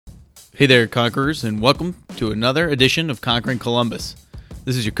Hey there, Conquerors, and welcome to another edition of Conquering Columbus.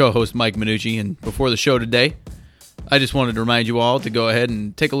 This is your co-host, Mike Minucci, and before the show today, I just wanted to remind you all to go ahead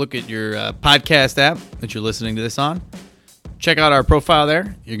and take a look at your podcast app that you're listening to this on. Check out our profile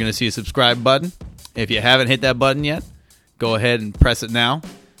there. You're going to see a subscribe button. If you haven't hit that button yet, go ahead and press it now.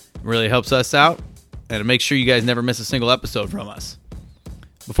 It really helps us out, and it makes sure you guys never miss a single episode from us.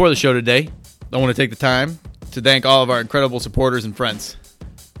 Before the show today, I want to take the time to thank all of our incredible supporters and friends.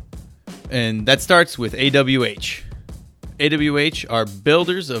 And that starts with AWH. AWH are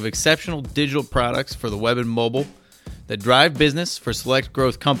builders of exceptional digital products for the web and mobile that drive business for select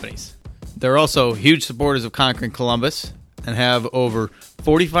growth companies. They're also huge supporters of Conquering Columbus and have over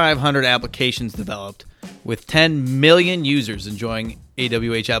 4,500 applications developed with 10 million users enjoying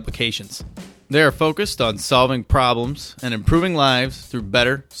AWH applications. They are focused on solving problems and improving lives through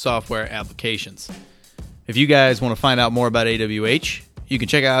better software applications. If you guys want to find out more about AWH, you can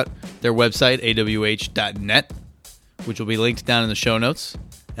check out their website, awh.net, which will be linked down in the show notes,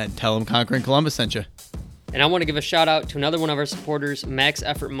 and tell them Conquering Columbus sent you. And I want to give a shout out to another one of our supporters, Max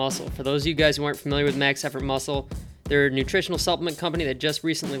Effort Muscle. For those of you guys who aren't familiar with Max Effort Muscle, they're a nutritional supplement company that just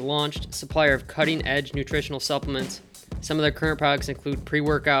recently launched, supplier of cutting-edge nutritional supplements. Some of their current products include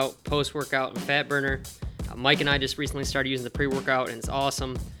pre-workout, post-workout, and fat burner. Mike and I just recently started using the pre-workout, and it's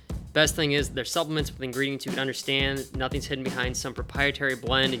awesome. Best thing is they're supplements with ingredients you can understand. Nothing's hidden behind some proprietary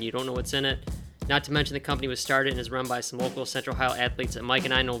blend and you don't know what's in it. Not to mention the company was started and is run by some local Central Ohio athletes that Mike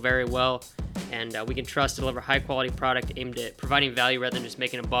and I know very well. And we can trust to deliver high quality product aimed at providing value rather than just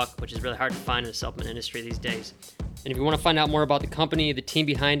making a buck, which is really hard to find in the supplement industry these days. And if you want to find out more about the company, the team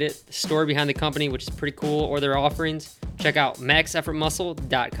behind it, the story behind the company, which is pretty cool, or their offerings, check out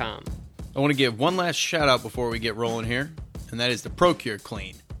maxeffortmuscle.com. I want to give one last shout out before we get rolling here, and that is the Procure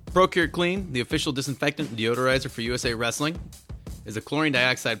Clean. Procure Clean, the official disinfectant and deodorizer for USA Wrestling, is a chlorine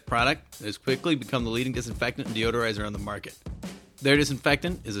dioxide product that has quickly become the leading disinfectant and deodorizer on the market. Their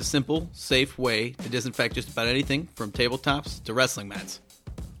disinfectant is a simple, safe way to disinfect just about anything from tabletops to wrestling mats.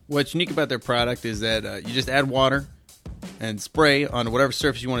 What's unique about their product is that you just add water and spray on whatever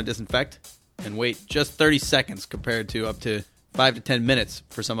surface you want to disinfect and wait just 30 seconds compared to up to 5 to 10 minutes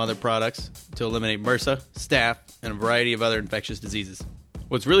for some other products to eliminate MRSA, staph, and a variety of other infectious diseases.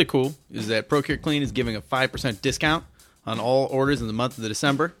 What's really cool is that Procure Clean is giving a 5% discount on all orders in the month of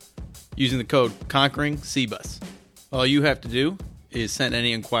December using the code ConqueringCBUS. All you have to do is send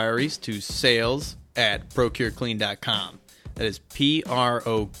any inquiries to sales@procureclean.com. That is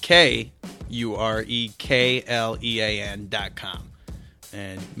PROKUREKLEAN.com.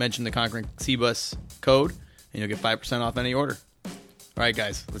 And mention the Conquering CBUS code, and you'll get 5% off any order. All right,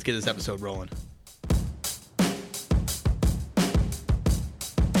 guys, let's get this episode rolling.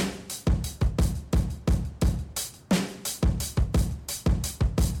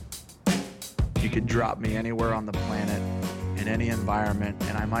 You could drop me anywhere on the planet, in any environment,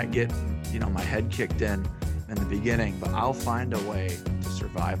 and I might get, my head kicked in the beginning, but I'll find a way to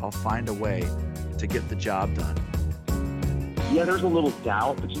survive. I'll find a way to get the job done. Yeah, there's a little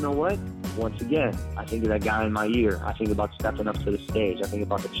doubt, but you know what? Once again, I think of that guy in my ear. I think about stepping up to the stage. I think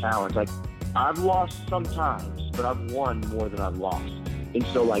about the challenge. I've lost sometimes, but I've won more than I've lost. And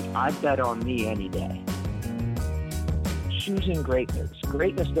so, I bet on me any day. Choosing greatness.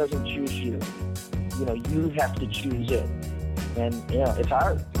 Greatness doesn't choose you. You have to choose it. And, it's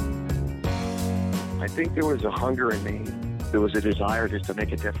hard. I think there was a hunger in me. There was a desire just to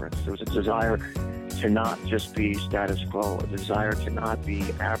make a difference. There was a desire to not just be status quo, a desire to not be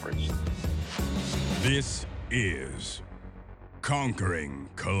average. This is Conquering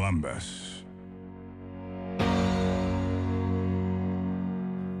Columbus.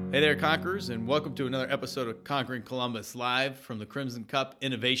 Hey there, Conquerors, and welcome to another episode of Conquering Columbus, live from the Crimson Cup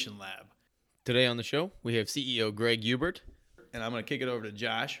Innovation Lab. Today on the show, we have CEO Greg Hubert, and I'm going to kick it over to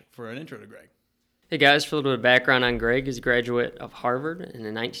Josh for an intro to Greg. Hey guys, for a little bit of background on Greg, he's a graduate of Harvard, and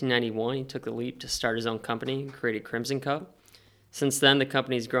in 1991 he took the leap to start his own company and created Crimson Cup. Since then, the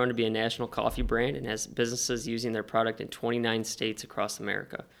company has grown to be a national coffee brand and has businesses using their product in 29 states across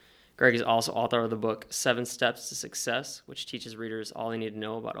America. Greg is also author of the book 7 Steps to Success, which teaches readers all they need to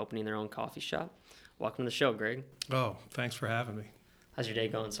know about opening their own coffee shop. Welcome to the show, Greg. Oh, thanks for having me. How's your day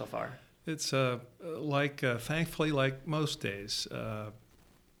going so far? It's thankfully like most days.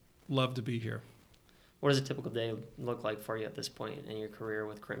 Love to be here. What does a typical day look like for you at this point in your career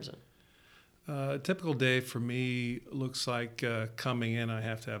with Crimson? A typical day for me looks like coming in, I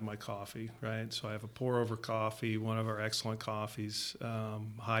have to have my coffee, right? So I have a pour-over coffee, one of our excellent coffees,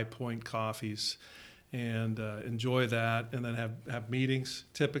 High Point coffees, and enjoy that, and then have meetings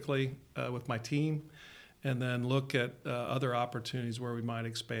typically with my team. and then look at other opportunities where we might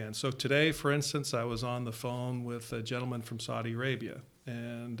expand. So today, for instance, I was on the phone with a gentleman from Saudi Arabia,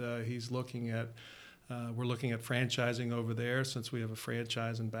 and he's looking at we're looking at franchising over there since we have a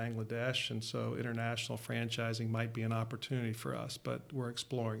franchise in Bangladesh, and so international franchising might be an opportunity for us, but we're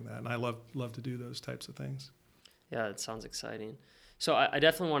exploring that, and I love to do those types of things. Yeah, it sounds exciting. So I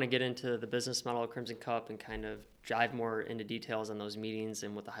definitely want to get into the business model of Crimson Cup and kind of dive more into details on those meetings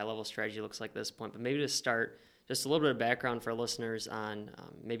and what the high-level strategy looks like at this point. But maybe to start, just a little bit of background for our listeners on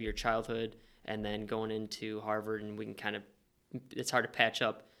maybe your childhood and then going into Harvard, and we can kind of, it's hard to patch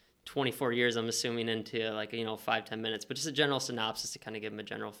up 24 years, I'm assuming, into 5-10 minutes, but just a general synopsis to kind of give them a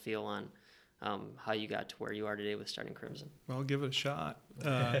general feel on how you got to where you are today with starting Crimson. Well, I'll give it a shot.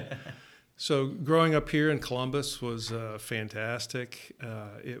 So growing up here in Columbus was fantastic.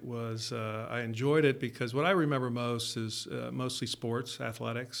 It was I enjoyed it because what I remember most is mostly sports,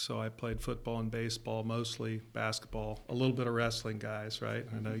 athletics. So I played football and baseball, mostly basketball, a little bit of wrestling, guys, right?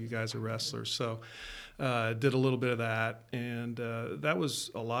 I know you guys are wrestlers. So did a little bit of that, and that was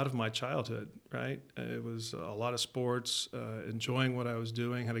a lot of my childhood, right? It was a lot of sports, enjoying what I was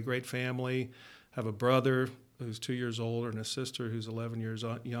doing, had a great family, have a brother who's 2 years older and a sister who's 11 years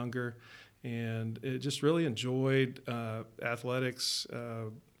younger. And it just really enjoyed athletics.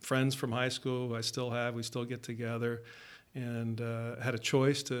 Friends from high school who I still have, we still get together, and had a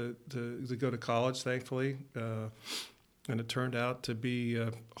choice to go to college, thankfully. And it turned out to be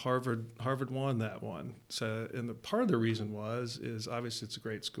Harvard. Harvard won that one. So, and part of the reason is obviously it's a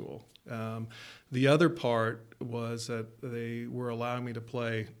great school. The other part was that they were allowing me to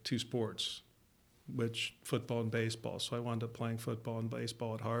play two sports, which football and baseball. So I wound up playing football and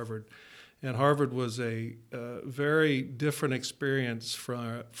baseball at Harvard. And Harvard was a very different experience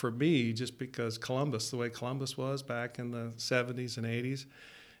for me, just because Columbus, the way Columbus was back in the 70s and 80s,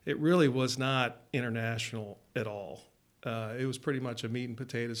 it really was not international at all. It was pretty much a meat and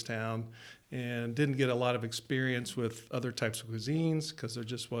potatoes town, and didn't get a lot of experience with other types of cuisines because there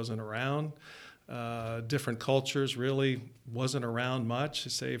just wasn't around. Different cultures really wasn't around much,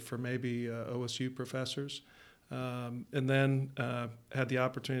 save for maybe OSU professors. And then had the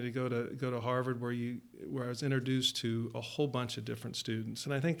opportunity to go to Harvard, where I was introduced to a whole bunch of different students,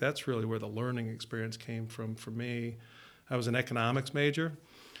 and I think that's really where the learning experience came from for me. I was an economics major,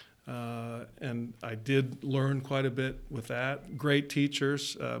 and I did learn quite a bit with that. Great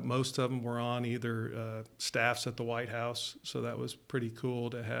teachers, most of them were on either staffs at the White House, so that was pretty cool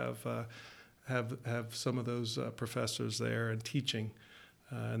to have some of those professors there and teaching.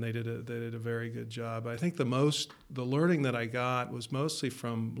 And they did a very good job. I think the learning that I got was mostly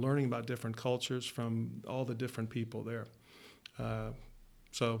from learning about different cultures from all the different people there.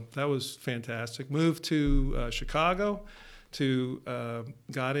 So that was fantastic. Moved to Chicago,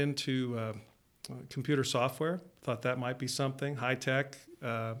 got into computer software. Thought that might be something high tech,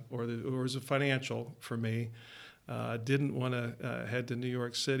 or was a financial for me. Didn't want to head to New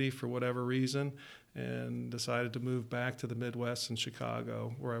York City for whatever reason, and decided to move back to the Midwest in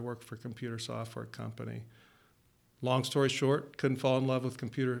Chicago, where I worked for a computer software company. Long story short, couldn't fall in love with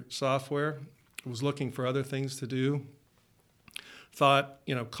computer software. Was looking for other things to do. Thought,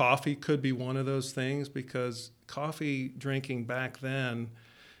 coffee could be one of those things, because coffee drinking back then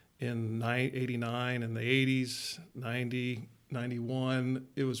in 89, in the 80s, 90, 91,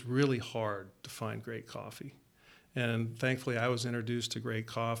 it was really hard to find great coffee. And thankfully, I was introduced to great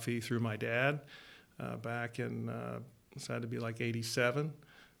coffee through my dad back in, it had to be like 87.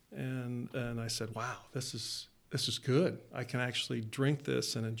 And I said, wow, this is good. I can actually drink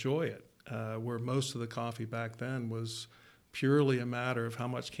this and enjoy it. Where most of the coffee back then was purely a matter of how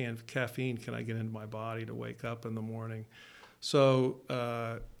much caffeine can I get into my body to wake up in the morning. So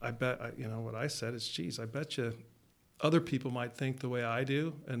I bet, what I said is, geez, I bet you other people might think the way I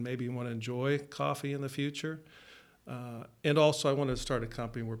do and maybe want to enjoy coffee in the future. And also I wanted to start a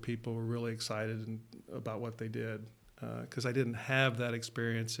company where people were really excited about what they did, because I didn't have that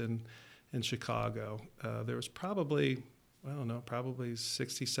experience in Chicago. There was probably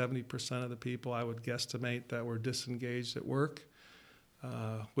 60, 70% of the people I would guesstimate that were disengaged at work,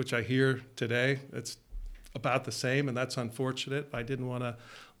 which I hear today. It's about the same, and that's unfortunate. I didn't want to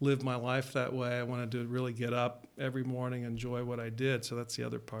live my life that way. I wanted to really get up every morning, enjoy what I did. So that's the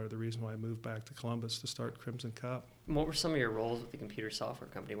other part of the reason why I moved back to Columbus to start Crimson Cup. What were some of your roles with the computer software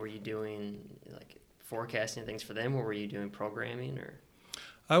company? Were you doing forecasting things for them, or were you doing programming? Or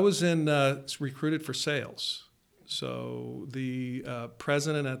I was recruited for sales. So the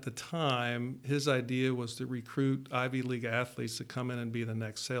president at the time, his idea was to recruit Ivy League athletes to come in and be the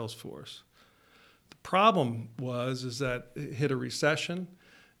next Salesforce. The problem is that it hit a recession,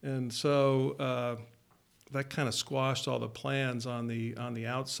 and so that kind of squashed all the plans on the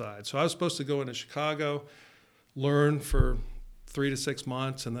outside. So I was supposed to go into Chicago, learn for 3 to 6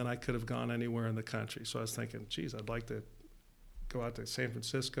 months, and then I could have gone anywhere in the country. So I was thinking, geez, I'd like to go out to San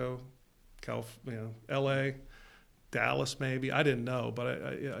Francisco, L.A., Dallas maybe. I didn't know,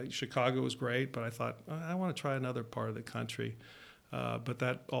 but Chicago was great. But I thought, I want to try another part of the country. But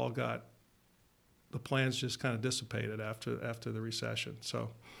that all the plans just kind of dissipated after the recession.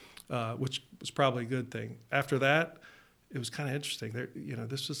 So, which was probably a good thing. After that, it was kind of interesting.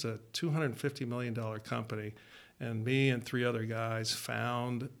 This was a $250 million company, and me and 3 other guys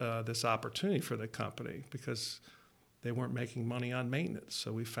found this opportunity for the company because they weren't making money on maintenance.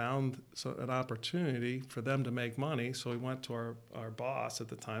 So we found an opportunity for them to make money. So we went to our boss at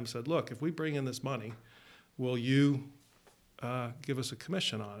the time, said, look, if we bring in this money, will you give us a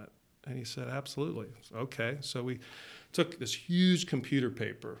commission on it? And he said, absolutely. Okay. So we took this huge computer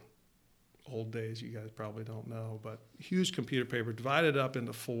paper, old days, you guys probably don't know, but huge computer paper, divided up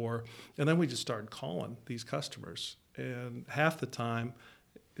into 4, and then we just started calling these customers. And half the time,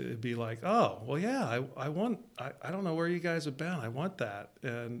 it'd be like, oh, well, yeah, I don't know where you guys have been. I want that.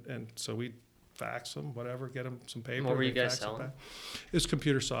 And so we'd fax them, whatever, get them some paper. What were you guys selling? It was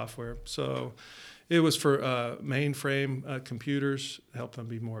computer software. So it was for mainframe computers, help them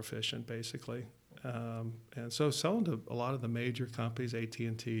be more efficient, basically. And so selling to a lot of the major companies,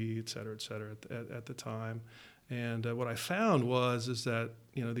 AT&T, et cetera, at the time. And what I found is that,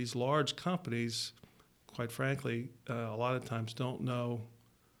 these large companies, quite frankly, a lot of times don't know,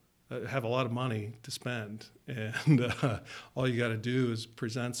 have a lot of money to spend, and all you got to do is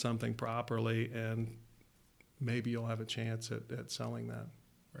present something properly, and maybe you'll have a chance at selling that.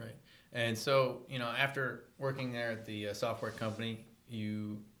 Right. And so, after working there at the software company,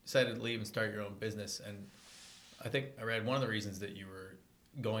 you decided to leave and start your own business. And I think I read one of the reasons that you were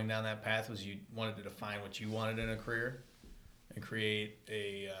going down that path was you wanted to define what you wanted in a career and create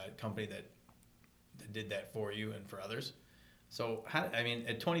a company that did that for you and for others. So,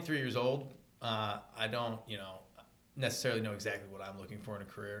 at 23 years old, I don't, necessarily know exactly what I'm looking for in a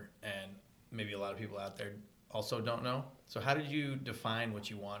career, and maybe a lot of people out there also don't know. So how did you define what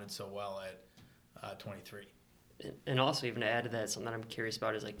you wanted so well at 23? And also, even to add to that, something that I'm curious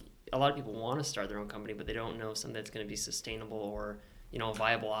about is, like, a lot of people want to start their own company, but they don't know something that's going to be sustainable or, a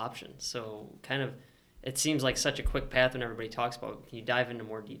viable option. So kind of, it seems like such a quick path when everybody talks about it. Can you dive into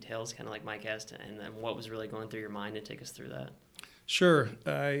more details, kind of like Mike asked, and then what was really going through your mind to take us through that? Sure.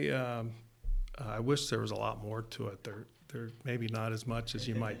 I wish there was a lot more to it. There maybe not as much as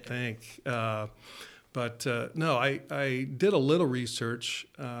you might think. But no, I did a little research,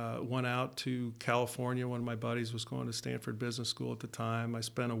 went out to California. One of my buddies was going to Stanford Business School at the time. I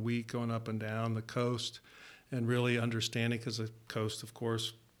spent a week going up and down the coast and really understanding, because the coast, of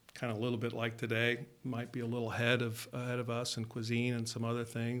course, kind of a little bit like today, might be a little ahead of us in cuisine and some other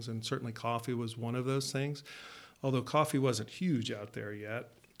things, and certainly coffee was one of those things, although coffee wasn't huge out there yet.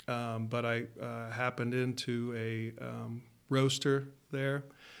 But I happened into a roaster there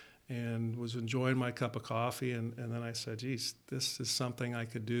and was enjoying my cup of coffee, and then I said, geez, this is something I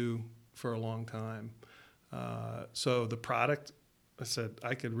could do for a long time. So the product, I said,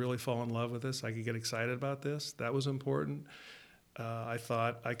 I could really fall in love with this. I could get excited about this. That was important. I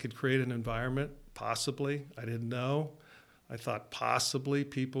thought I could create an environment, possibly. I didn't know. I thought possibly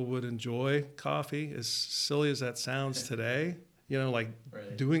people would enjoy coffee, as silly as that sounds today. Like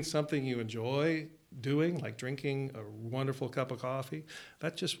right. Doing something you enjoy doing, like drinking a wonderful cup of coffee.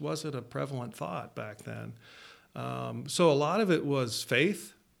 That just wasn't a prevalent thought back then. So a lot of it was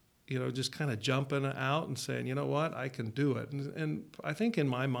faith, just kind of jumping out and saying, you know what, I can do it. And I think in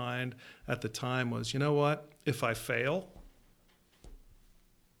my mind at the time was, you know what, if I fail,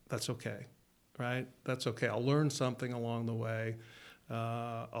 that's okay, right? That's okay. I'll learn something along the way.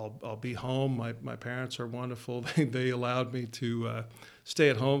 I'll be home. My parents are wonderful. They allowed me to stay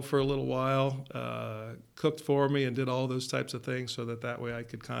at home for a little while, cooked for me, and did all those types of things so that way I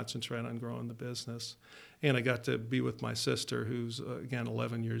could concentrate on growing the business. And I got to be with my sister, who's, again,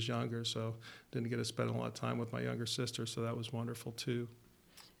 11 years younger, so didn't get to spend a lot of time with my younger sister, so that was wonderful too.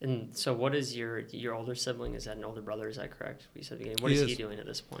 And so what is your older sibling? Is that an older brother? Is that correct? We said again. What is he doing at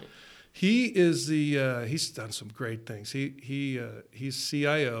this point? He is he's done some great things. He's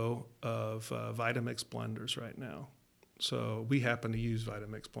CIO of Vitamix blenders right now. So we happen to use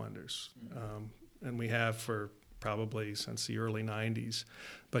Vitamix blenders, and we have for probably since the early 90s.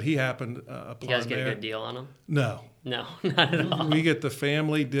 But he happened upon You guys get a good deal on them? No. No, not at all. We get the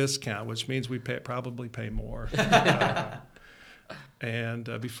family discount, which means we probably pay more. And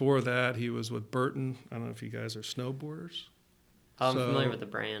before that, he was with Burton. I don't know if you guys are snowboarders. I'm familiar with the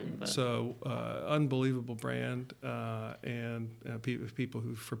brand. But. So unbelievable brand, and people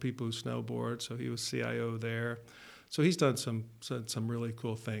who snowboard. So he was CIO there. So he's done some really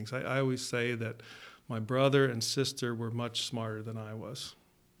cool things. I always say that my brother and sister were much smarter than I was.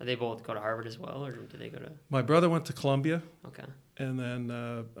 Did they both go to Harvard as well, or did they go to? My brother went to Columbia. Okay. And then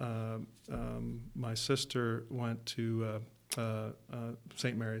my sister went to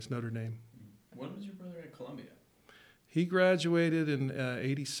St. Mary's, Notre Dame. When was your brother at Columbia? He graduated in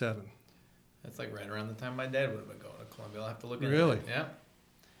 '87. That's like right around the time my dad would have been going to Columbia. I'll have to look into Really? it. Yeah.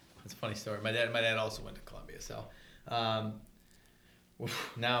 That's a funny story. My dad also went to Columbia. So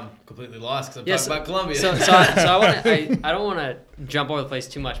now I'm completely lost because I'm talking about Columbia. So I don't want to jump over the place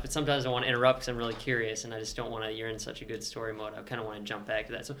too much, but sometimes I want to interrupt because I'm really curious and I just don't want to. You're in such a good story mode. I kind of want to jump back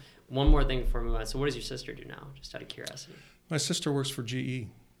to that. So one more thing before we move on. So what does your sister do now? Just out of curiosity. My sister works for GE.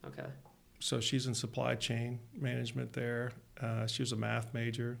 Okay. So she's in supply chain management there. She was a math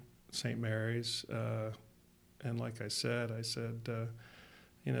major at St. Mary's. And like I said,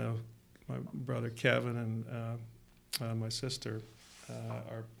 my brother Kevin and my sister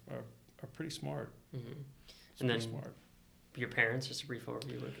are pretty smart. Mm-hmm. And then smart. Your parents, just a brief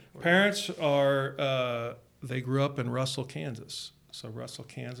overview. Parents are, they grew up in Russell, Kansas. So Russell,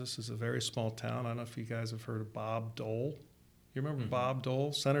 Kansas is a very small town. I don't know if you guys have heard of Bob Dole. You remember Bob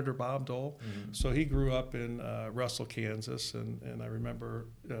Dole, Senator Bob Dole? Mm-hmm. So he grew up in Russell, Kansas, and I remember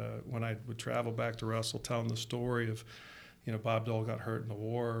when I would travel back to Russell telling the story of, Bob Dole got hurt in the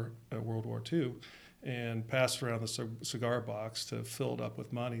war, World War II, and passed around the cigar box to fill it up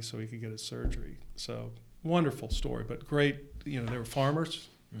with money so he could get his surgery. So wonderful story, but great. They were farmers.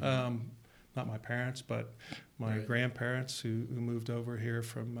 Mm-hmm. Not my parents, but my grandparents who moved over here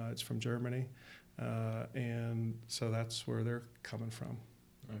from Germany. And so that's where they're coming from.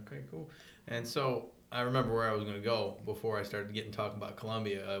 Okay, cool. And so I remember where I was going to go before I started getting talking about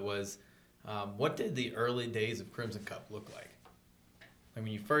Columbia was what did the early days of Crimson Cup look like? Like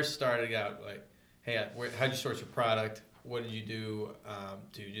when you first started out, like, hey, how'd you source your product? What did you do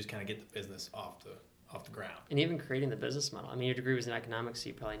to just kind of get the business off the ground? And even creating the business model. I mean, your degree was in economics, so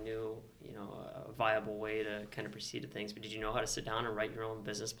you probably knew, a viable way to kind of proceed to things. But did you know how to sit down and write your own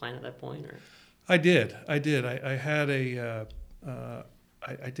business plan at that point, or? I did. I had I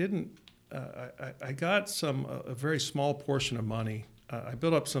got a very small portion of money. I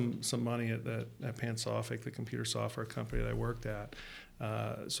built up some money at Pansophic, the computer software company that I worked at.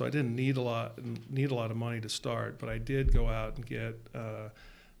 So I didn't need a lot of money to start, but I did go out and get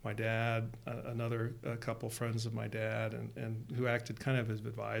my dad, another couple friends of my dad, and who acted kind of as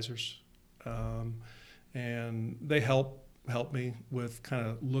advisors, and they helped me with kind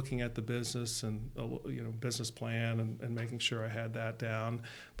of looking at the business and business plan and making sure I had that down.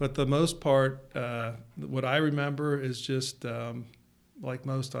 But the most part, what I remember is just like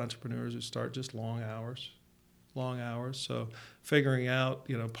most entrepreneurs who start just long hours. So figuring out,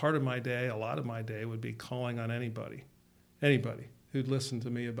 part of my day, a lot of my day would be calling on anybody who'd listen to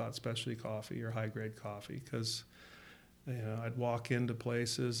me about specialty coffee or high grade coffee, because I'd walk into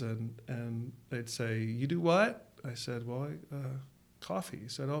places and they'd say, "You do what?" I said, "Well, coffee." He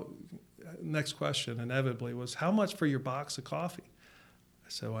said, "Oh." Next question inevitably was, "How much for your box of coffee?" I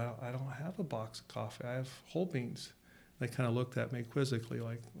said, "Well, I don't have a box of coffee. I have whole beans." They kind of looked at me quizzically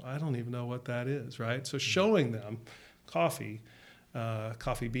like, "I don't even know what that is," right? So showing them coffee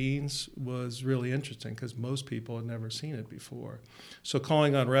beans was really interesting because most people had never seen it before. So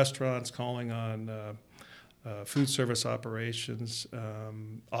calling on restaurants, calling on food service operations,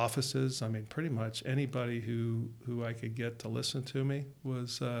 offices. I mean, pretty much anybody who I could get to listen to me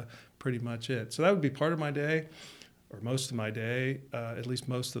was pretty much it. So that would be part of my day, or most of my day, at least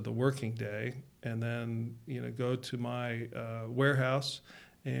most of the working day, and then go to my warehouse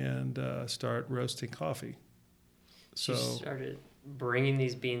and start roasting coffee. So you started bringing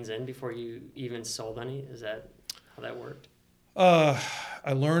these beans in before you even sold any. Is that how that worked?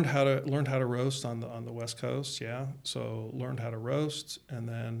 I learned how to roast on the West Coast, yeah. So learned how to roast, and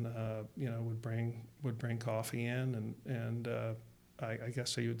then would bring coffee in, and I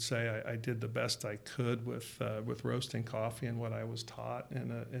guess you would say I did the best I could with roasting coffee and what I was taught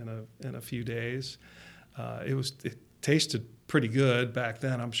in a few days. It tasted pretty good back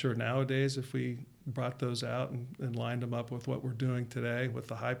then. I'm sure nowadays if we brought those out and lined them up with what we're doing today, with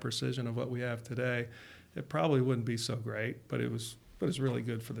the high precision of what we have today, it probably wouldn't be so great, but it was really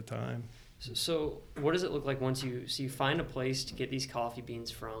good for the time. So what does it look like once you find a place to get these coffee beans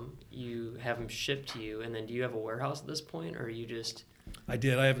from, you have them shipped to you, and then do you have a warehouse at this point, or are you just? I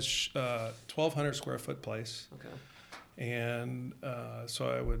did. I have a 1,200 square foot place. Okay. And so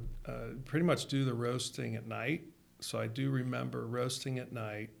I would pretty much do the roasting at night. So I do remember roasting at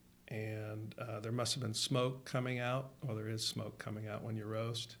night, and there must have been smoke coming out. Well, there is smoke coming out when you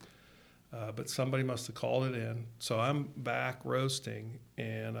roast. But somebody must have called it in. So I'm back roasting,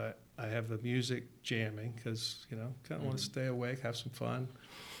 and I have the music jamming because, kind of want to stay awake, have some fun.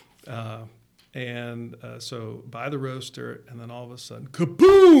 So by the roaster, and then all of a sudden,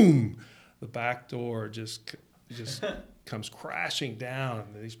 kaboom! The back door just comes crashing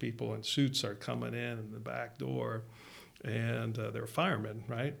down. These people in suits are coming in the back door, and they're firemen,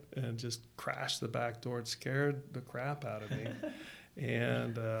 right? And just crashed the back door. It scared the crap out of me.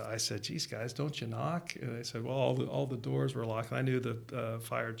 And I said, geez, guys, don't you knock? And they said, well, all the doors were locked. And I knew the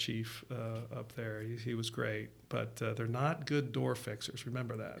fire chief up there. He was great. But they're not good door fixers.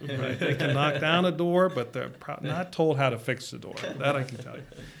 Remember that, right? They can knock down a door, but they're not told how to fix the door. That I can tell you.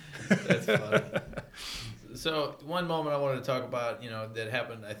 That's funny. So one moment I wanted to talk about, that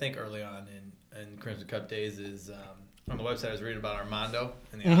happened, I think, early on in Crimson Cup days is on the website I was reading about Armando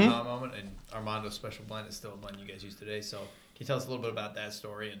and the aha moment. And Armando's Special Blend is still a blend you guys use today. So can you tell us a little bit about that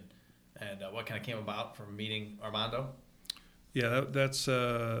story and what kind of came about from meeting Armando? Yeah,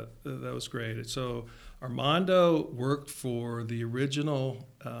 that was great. So Armando worked for the original,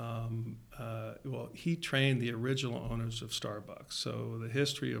 he trained the original owners of Starbucks. So the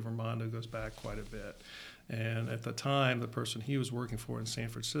history of Armando goes back quite a bit. And at the time, the person he was working for in San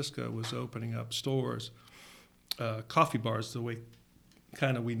Francisco was opening up stores, coffee bars, the way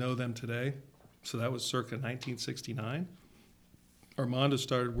kind of we know them today. So that was circa 1969. Armando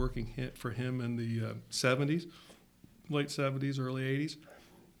started working for him in the 70s, late 70s, early 80s.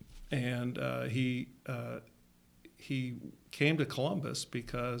 And he came to Columbus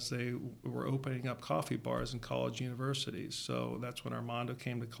because they were opening up coffee bars in college universities. So that's when Armando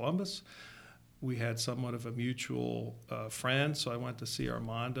came to Columbus. We had somewhat of a mutual friend, so I went to see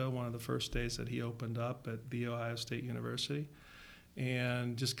Armando one of the first days that he opened up at The Ohio State University,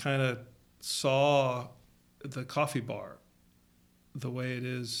 and just kind of saw the coffee bar the way it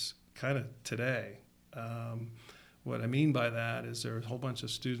is kind of today. What I mean by that is there were a whole bunch of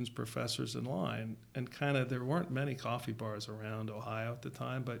students, professors in line, and kind of there weren't many coffee bars around Ohio at the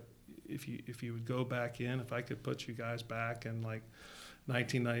time, but if you would go back in, if I could put you guys back in like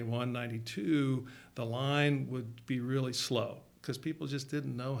 1991, 92, the line would be really slow because people just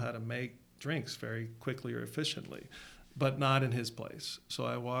didn't know how to make drinks very quickly or efficiently, but not in his place. So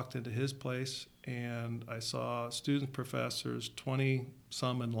I walked into his place and I saw students, professors, 20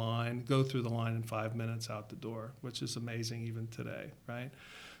 some in line, go through the line in 5 minutes out the door, which is amazing even today, right?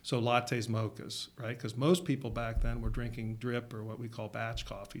 So lattes, mochas, right? Because most people back then were drinking drip or what we call batch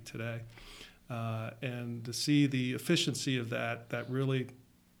coffee today. And to see the efficiency of that really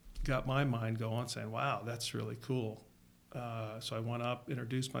got my mind going, saying, wow, that's really cool. So I went up,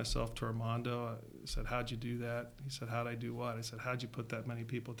 introduced myself to Armando. I said, how'd you do that? He said, how'd I do what? I said, how'd you put that many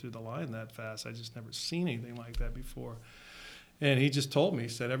people through the line that fast? I just never seen anything like that before. And he just told me, he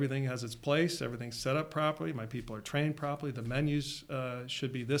said, everything has its place, everything's set up properly, my people are trained properly, the menus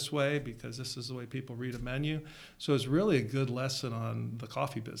should be this way because this is the way people read a menu. So it's really a good lesson on the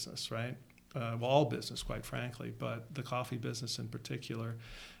coffee business, right? All business, quite frankly, but the coffee business in particular.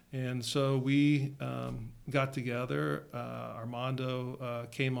 And so we got together, Armando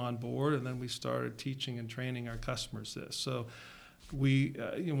came on board, and then we started teaching and training our customers this. So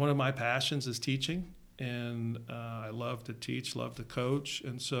one of my passions is teaching, and I love to teach, love to coach,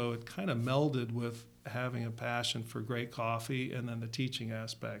 and so it kind of melded with having a passion for great coffee and then the teaching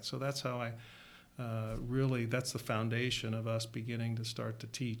aspect. So that's how I that's the foundation of us beginning to start to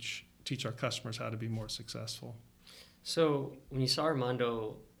teach our customers how to be more successful. So when you saw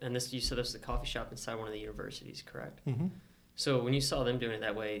Armando, and you said this was a coffee shop inside one of the universities, correct? Mm-hmm. So when you saw them doing it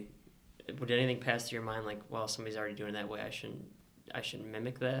that way, would anything pass through your mind like, well, somebody's already doing it that way, I shouldn't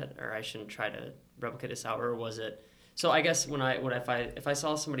mimic that, or I shouldn't try to replicate this out, or was it? So I guess if I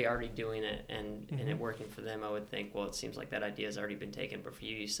saw somebody already doing it and it working for them, I would think, well, it seems like that idea has already been taken. But for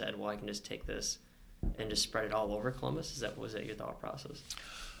you, you said, well, I can just take this and just spread it all over Columbus. Was that your thought process?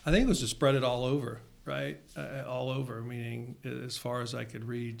 I think it was to spread it all over, right? All over, meaning as far as I could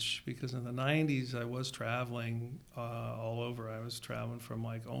reach. Because in the 90s, I was traveling all over. I was traveling from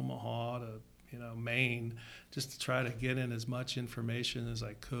like Omaha to Maine, just to try to get in as much information as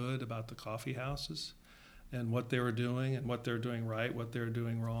I could about the coffee houses and what they were doing and what they're doing right, what they're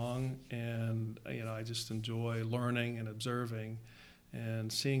doing wrong. And I just enjoy learning and observing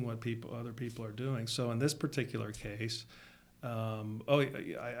and seeing what other people are doing. So in this particular case,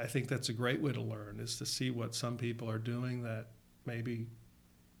 I think that's a great way to learn, is to see what some people are doing that maybe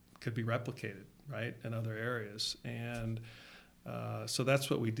could be replicated, right, in other areas. And So that's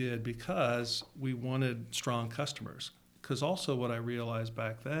what we did because we wanted strong customers. Because also what I realized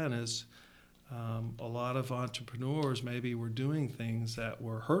back then is a lot of entrepreneurs maybe were doing things that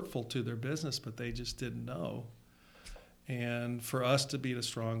were hurtful to their business, but they just didn't know. And for us to be a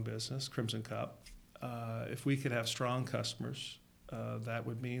strong business, Crimson Cup, if we could have strong customers, that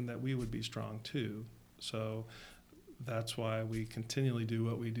would mean that we would be strong too. So that's why we continually do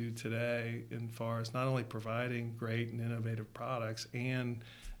what we do today in far as not only providing great and innovative products and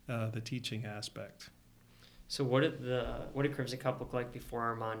the teaching aspect. So what did Crimson Cup look like before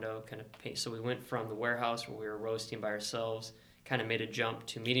Armando kind of so we went from the warehouse where we were roasting by ourselves, kind of made a jump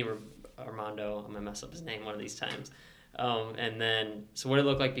to meeting Armando. I'm gonna mess up his name one of these times. And then, so what did it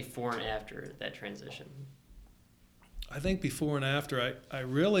look like before and after that transition? I think before and after, I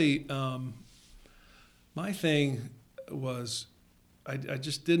really, my thing was I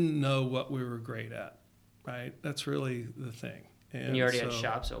just didn't know what we were great at, right? That's really the thing. And you already had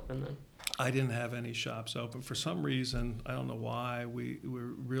shops open then? I didn't have any shops open. For some reason, I don't know why, I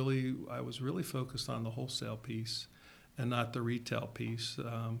was really focused on the wholesale piece and not the retail piece.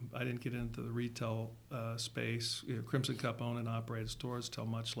 I didn't get into the retail space. Crimson Cup owned and operated stores till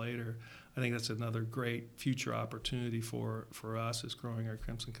much later. I think that's another great future opportunity for us is growing our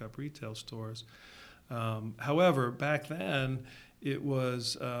Crimson Cup retail stores. However, back then, it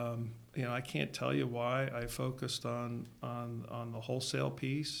was, I can't tell you why I focused on the wholesale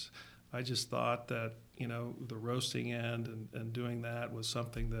piece. I just thought that, the roasting end and doing that was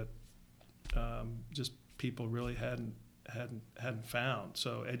something that just people really hadn't found.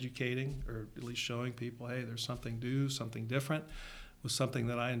 So educating, or at least showing people, hey, there's something new, something different, was something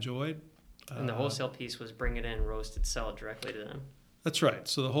that I enjoyed. And the wholesale piece was bring it in, roast it, sell it directly to them. That's right.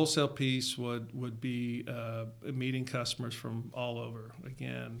 So the wholesale piece would be meeting customers from all over.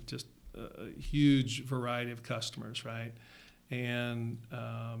 Again, just a huge variety of customers, right? And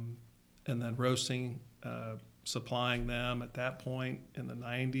then roasting, supplying them. At that point in the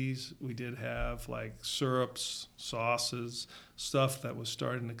 90s, we did have like syrups, sauces, stuff that was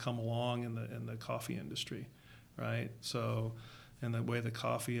starting to come along in the coffee industry, right? So, and the way the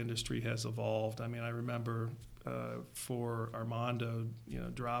coffee industry has evolved. I mean, I remember for Armando,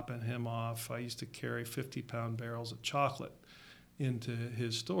 dropping him off, I used to carry 50-pound barrels of chocolate into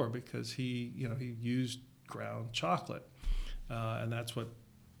his store because he used ground chocolate, and that's what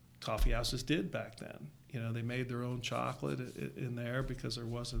coffee houses did back then. They made their own chocolate in there because there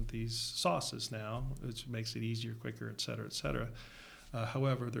wasn't these sauces now, which makes it easier, quicker, et cetera, et cetera.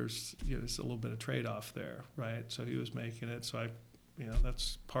 However, there's a little bit of trade-off there, right? So he was making it. So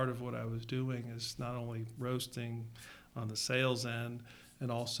that's part of what I was doing is not only roasting on the sales end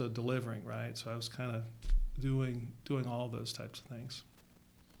and also delivering, right? So I was kind of doing all those types of things.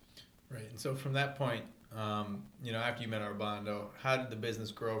 Right. And so from that point, after you met Armando, how did the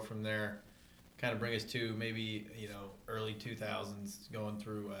business grow from there? Kind of bring us to maybe, early 2000s going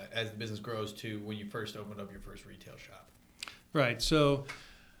through as the business grows to when you first opened up your first retail shop. Right. So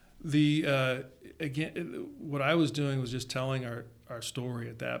again, what I was doing was just telling our story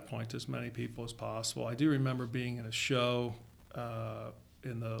at that point to as many people as possible. I do remember being in a show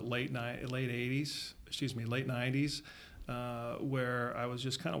in the late 90s, where I was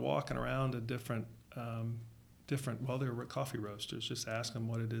just kind of walking around to different, there were coffee roasters, just asking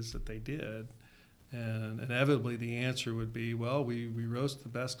what it is that they did. And inevitably the answer would be, well, we roast the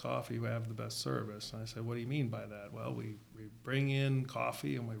best coffee, we have the best service. And I said, what do you mean by that? Well, we bring in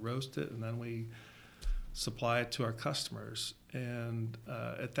coffee and we roast it and then we supply it to our customers. And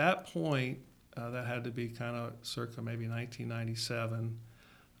at that point, that had to be kind of circa maybe 1997,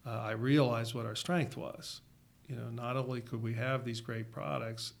 I realized what our strength was. Not only could we have these great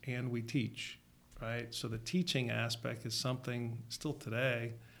products and we teach, right? So the teaching aspect is something still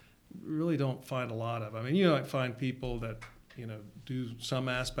today really don't find a lot of. I mean, I find people that, do some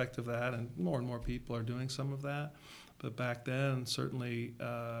aspect of that, and more people are doing some of that. But back then, certainly,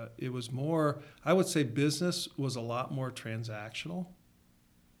 it was more, I would say business was a lot more transactional.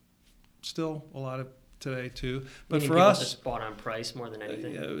 Still a lot of today, too. But for us, just bought on price more than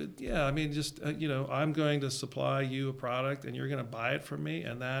anything. Yeah, I mean, just, I'm going to supply you a product and you're going to buy it from me,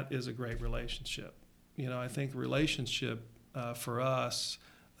 and that is a great relationship. I think relationship for us,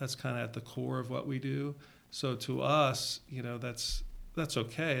 that's kind of at the core of what we do. So to us, that's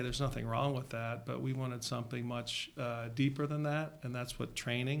okay. There's nothing wrong with that. But we wanted something much deeper than that, and that's what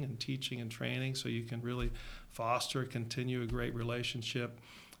training and teaching and training. So you can really foster, continue a great relationship.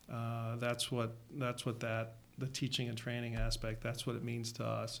 That's what the teaching and training aspect. That's what it means to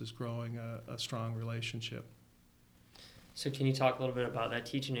us is growing a strong relationship. So can you talk a little bit about that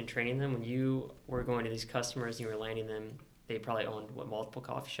teaching and training them when you were going to these customers and you were landing them? they probably owned multiple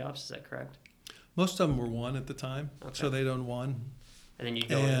coffee shops. Is that correct? Most of them were one at the time, Okay. so they'd own one. And then you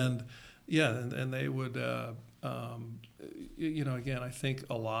go And and they would, again, I think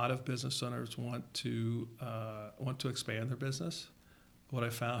a lot of business owners want to expand their business. What I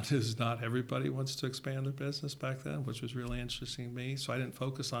found is not everybody wants to expand their business back then, which was really interesting to me. So I didn't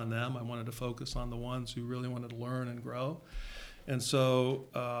focus on them. I wanted to focus on the ones who really wanted to learn and grow. And so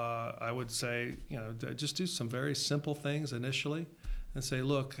I would say, just do some very simple things initially and say,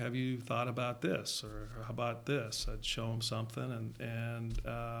 look, have you thought about this? Or how about this? I'd show them something, and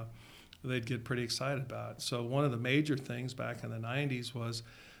they'd get pretty excited about it. So one of the major things back in the 90s was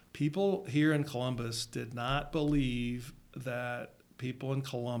people here in Columbus did not believe that people in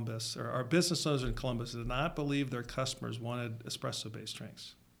Columbus, or our business owners in Columbus, did not believe their customers wanted espresso-based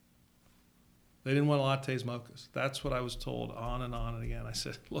drinks. They didn't want lattes, mochas. That's what I was told on and again. I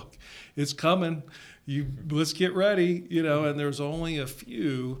said, look, it's coming. Let's get ready. And there was only a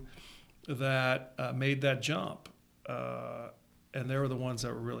few that made that jump. And they were the ones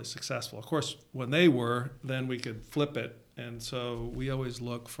that were really successful. Of course, when they were, then we could flip it. And so we always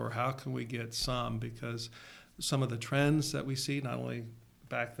look for how can we get some, because some of the trends that we see, not only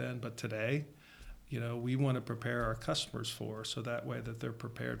back then but today, we want to prepare our customers for, so that way that they're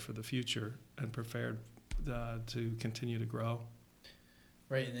prepared for the future and prepared to continue to grow.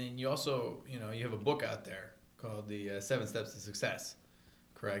 Right, and then you also, you have a book out there called The 7 Steps to Success,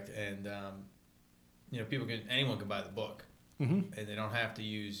 correct? And anyone can buy the book, Mm-hmm. and they don't have to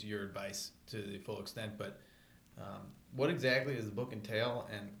use your advice to the full extent. But what exactly does the book entail,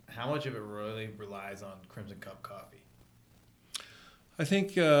 and how much of it really relies on Crimson Cup coffee? I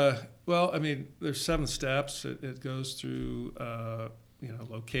think, there's 7 steps. It goes through,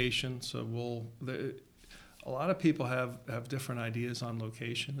 location. So a lot of people have different ideas on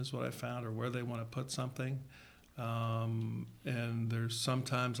location, is what I found, or where they want to put something. And there's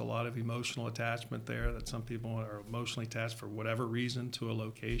sometimes a lot of emotional attachment there, that some people are emotionally attached for whatever reason to a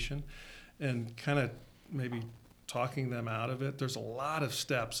location, and kind of maybe talking them out of it. There's a lot of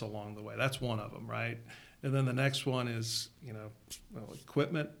steps along the way. That's one of them, right? And then the next one is,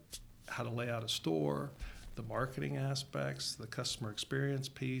 equipment, how to lay out a store, the marketing aspects, the customer experience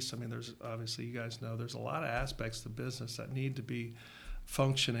piece. I mean, there's obviously, you guys know, there's a lot of aspects of business that need to be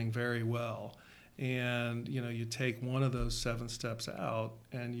functioning very well. And, you take one of those 7 steps out,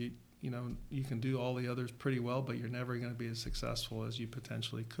 and you can do all the others pretty well, but you're never going to be as successful as you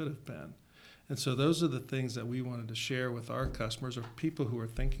potentially could have been. And so those are the things that we wanted to share with our customers, or people who are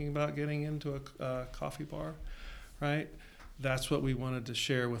thinking about getting into a coffee bar, right? That's what we wanted to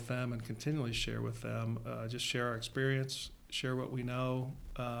share with them and continually share with them. Just share our experience, share what we know,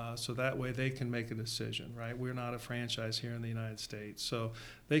 so that way they can make a decision, right? We're not a franchise here in the United States, so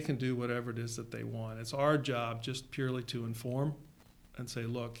they can do whatever it is that they want. It's our job just purely to inform and say,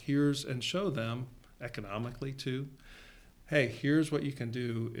 look, and show them economically too, hey, here's what you can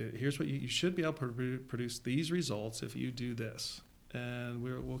do. Here's what you should be able to produce these results if you do this. And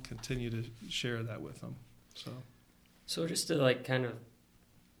we'll continue to share that with them. So just to kind of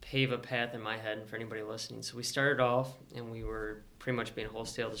pave a path in my head and for anybody listening. So we started off and we were pretty much being a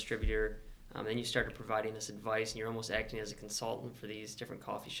wholesale distributor. Then you started providing this advice, and you're almost acting as a consultant for these different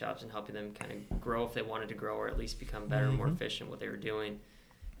coffee shops and helping them kind of grow if they wanted to grow, or at least become better and more efficient what they were doing.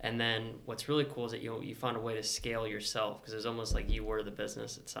 And then what's really cool is that you found a way to scale yourself, because it was almost like you were the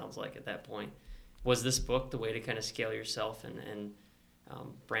business, it sounds like, at that point. Was this book the way to kind of scale yourself and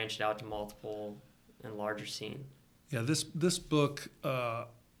branch it out to multiple and larger scene? Yeah, this book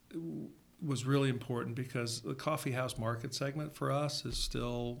was really important, because the coffee house market segment for us is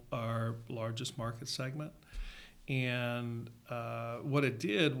still our largest market segment. And what it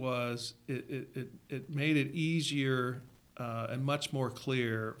did was it made it easier and much more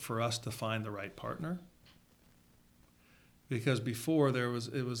clear for us to find the right partner. Because before it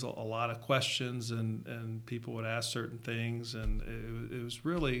was a lot of questions, and people would ask certain things, and it was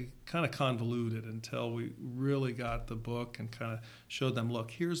really kind of convoluted until we really got the book and kind of showed them,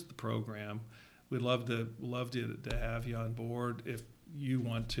 look, here's the program. We'd love to have you on board if you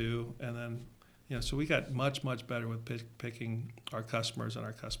want to. And then, so we got much better with picking our customers, and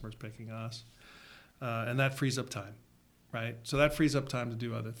our customers picking us, and that frees up time. Right, so that frees up time to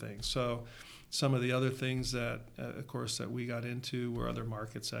do other things. So some of the other things that, of course, that we got into were other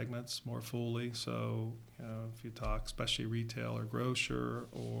market segments more fully. So if you talk especially retail or grocer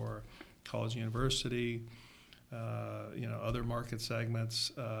or college, university, other market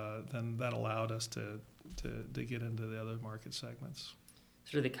segments, then that allowed us to get into the other market segments.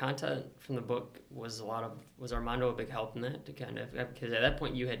 So the content from the book was Armando a big help in that to kind of, because at that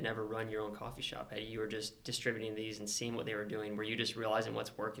point you had never run your own coffee shop. You were just distributing these and seeing what they were doing. Were you just realizing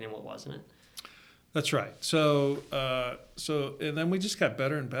what's working and what wasn't it? That's right. So and then we just got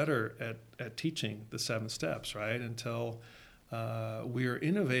better and better at teaching the 7 steps, right? Until we were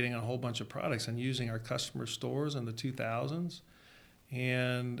innovating on a whole bunch of products and using our customer stores in the 2000s.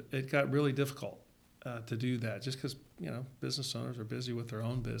 And it got really difficult to do that just because, business owners are busy with their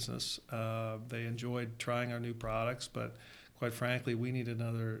own business. They enjoyed trying our new products, but quite frankly, we need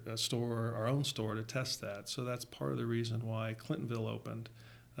another store, our own store, to test that. So that's part of the reason why Clintonville opened.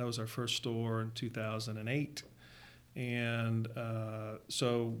 That was our first store in 2008. And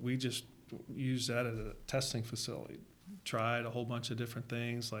so we just used that as a testing facility. Tried a whole bunch of different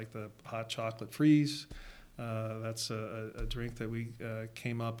things like the hot chocolate freeze. That's a drink that we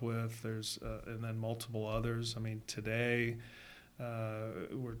came up with. There's and then multiple others. I mean, today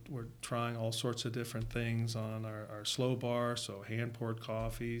we're trying all sorts of different things on our slow bar, so hand poured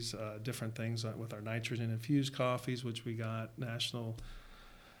coffees, different things with our nitrogen infused coffees, which we got national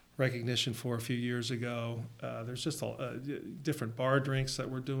recognition for a few years ago. There's just different bar drinks that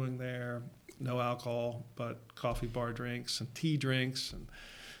we're doing there. No alcohol, but coffee bar drinks and tea drinks and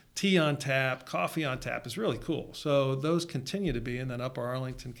tea on tap, coffee on tap is really cool. So those continue to be. And then Upper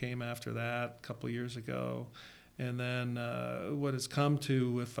Arlington came after that a couple of years ago. And then what has come to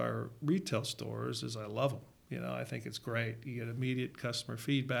with our retail stores is I love them. I think it's great. You get immediate customer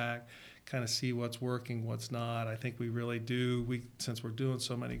feedback, kind of see what's working, what's not. I think we really do. Since we're doing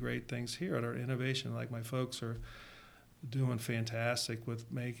so many great things here at our innovation, like my folks are doing fantastic with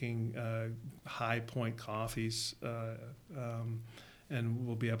making high point coffees, and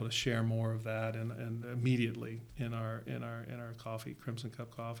we'll be able to share more of that and immediately in our coffee Crimson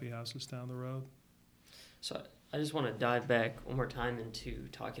Cup coffee houses down the road. So I just want to dive back one more time into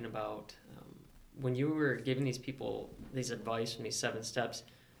talking about when you were giving these people these advice from these 7 steps.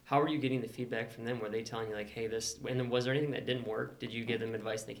 How were you getting the feedback from them? Were they telling you like, hey, this? And then was there anything that didn't work? Did you give them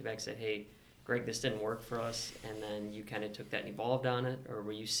advice and they came back and said, hey, Greg, this didn't work for us, and then you kind of took that and evolved on it, or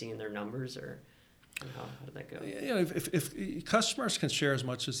were you seeing their numbers, or how did that go? If customers can share as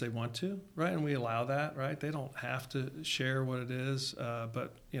much as they want to, right, and we allow that, right, they don't have to share what it is,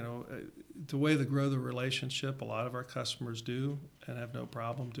 but the way to grow the relationship, a lot of our customers do and have no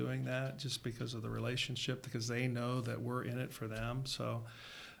problem doing that just because of the relationship, because they know that we're in it for them. So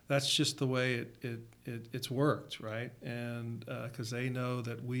that's just the way it's worked, right? And because they know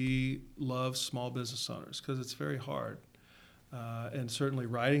that we love small business owners, because it's very hard. And certainly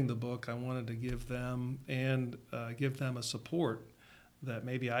writing the book, I wanted to give them a support that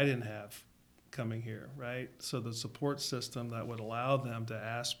maybe I didn't have coming here, right? So the support system that would allow them to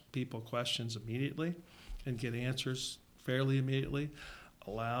ask people questions immediately and get answers fairly immediately.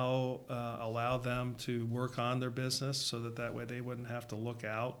 Allow them to work on their business so that way they wouldn't have to look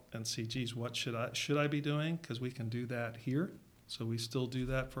out and see, geez, what should I be doing? Because we can do that here. So we still do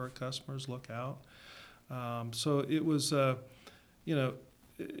that for our customers, look out. So it was,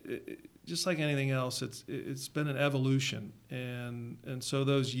 just like anything else, it's been an evolution. And so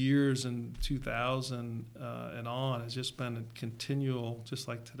those years in 2000 and on has just been a continual, just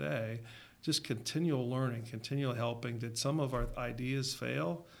like today, just continual learning, continual helping. Did some of our ideas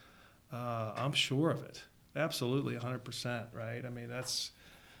fail? I'm sure of it. Absolutely, 100%, right? I mean, that's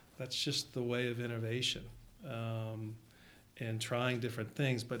just the way of innovation and trying different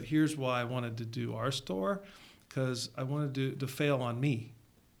things. But here's why I wanted to do our store, because I wanted to fail on me,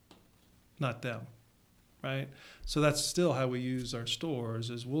 not them, right? So that's still how we use our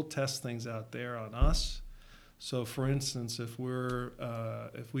stores, is we'll test things out there on us. So, for instance, if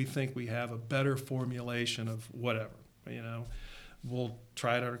we think we have a better formulation of whatever, we'll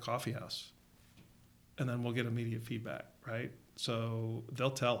try it at our coffee house, and then we'll get immediate feedback, right? So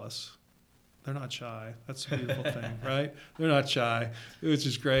they'll tell us. They're not shy. That's a beautiful thing, right? They're not shy, which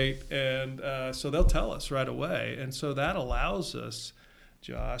is great, and so they'll tell us right away, and so that allows us,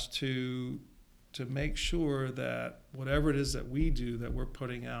 Josh, to make sure that whatever it is that we do, that we're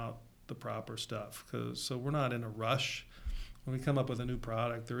putting out the proper stuff, so we're not in a rush. When we come up with a new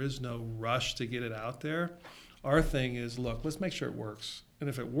product, there is no rush to get it out there. Our thing is, look, let's make sure it works. And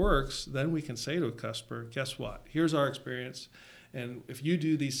if it works, then we can say to a customer, guess what? Here's our experience. And if you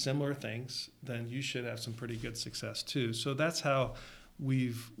do these similar things, then you should have some pretty good success too. So that's how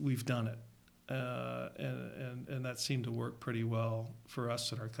we've done it. And that seemed to work pretty well for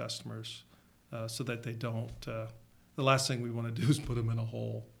us and our customers, so that they don't, the last thing we want to do is put them in a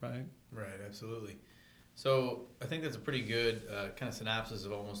hole, right? Right, absolutely. So I think that's a pretty good kind of synopsis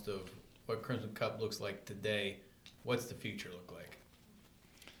of what Crimson Cup looks like today. What's the future look like?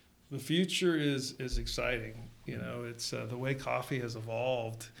 The future is exciting. You know, it's the way coffee has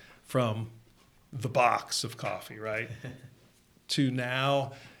evolved from the box of coffee, right? To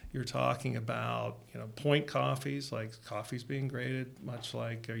now you're talking about, you know, point coffees, like coffee's being graded, much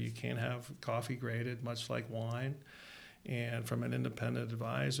like you can have coffee graded, much like wine, and from an independent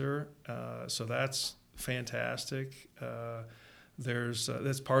advisor. So that's fantastic.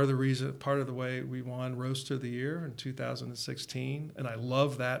 That's part of the reason, part of the way we won Roaster of the Year in 2016, and I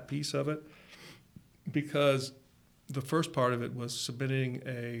love that piece of it because the first part of it was submitting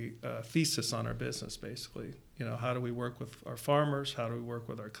a thesis on our business, basically. You know, how do we work with our farmers? How do we work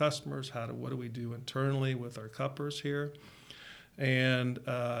with our customers? What do we do internally with our cuppers here? And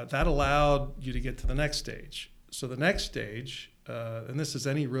that allowed you to get to the next stage. So the next stage, and this is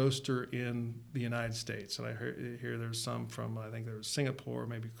any roaster in the United States, and I hear there's some from, I think there was Singapore,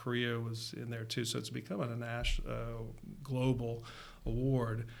 maybe Korea was in there too, so it's becoming a national, global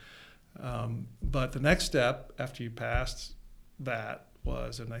award. But the next step after you passed that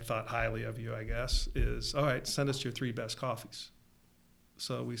was, and they thought highly of you, I guess, is, all right, send us your 3 best coffees.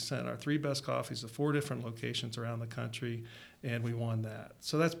 So we sent our 3 best coffees to 4 different locations around the country, and we won that.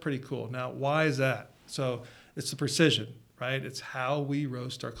 So that's pretty cool. Now, why is that? So it's the precision, right? It's how we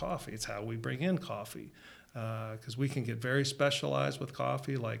roast our coffee. It's how we bring in coffee, because we can get very specialized with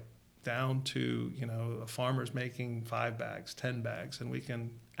coffee, like down to, you know, a farmer's making 5 bags, 10 bags, and we can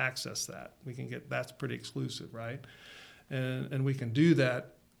access that. We can get, that's pretty exclusive, right? And we can do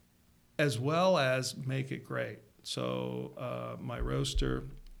that as well as make it great. So my roaster,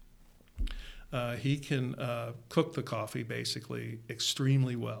 he can cook the coffee basically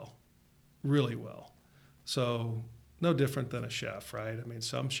extremely well, really well. So no different than a chef, right? I mean,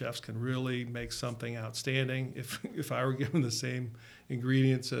 some chefs can really make something outstanding. If I were given the same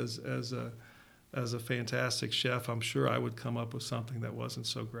ingredients as a fantastic chef, I'm sure I would come up with something that wasn't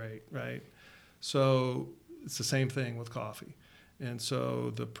so great, right? So it's the same thing with coffee. And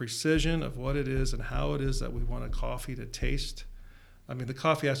so the precision of what it is and how it is that we want a coffee to taste. I mean, the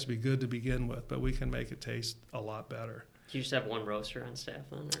coffee has to be good to begin with, but we can make it taste a lot better. Do you just have one roaster on staff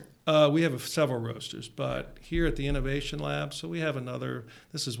then? We have several roasters, but here at the Innovation Lab, so we have another,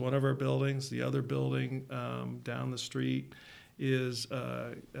 this is one of our buildings. The other building down the street is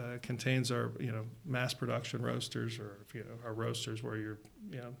contains our, you know, mass production roasters, or, you know, our roasters where you're,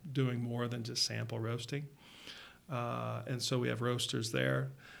 you know, doing more than just sample roasting. And so we have roasters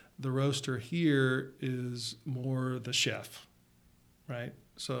there. The roaster here is more the chef, right?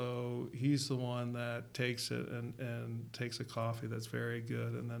 So he's the one that takes it and takes a coffee that's very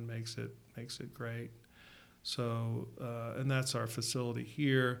good and then makes it great. So and that's our facility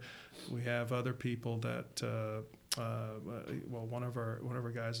here. We have other people that well, one of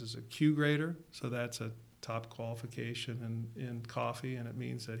our guys is a Q grader, so that's a top qualification in coffee, and it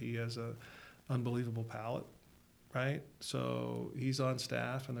means that he has a unbelievable palate, right? So he's on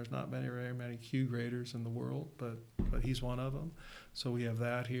staff, and there's not very many Q graders in the world, but he's one of them. So we have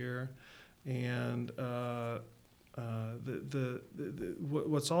that here, and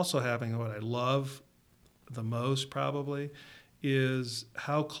what's also happening, what I love the most probably, is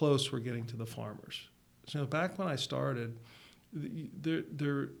how close we're getting to the farmers. So, you know, back when I started,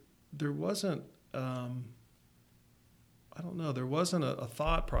 there wasn't. I don't know, there wasn't a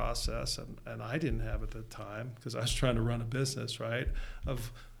thought process, and I didn't have at the time because I was trying to run a business, right,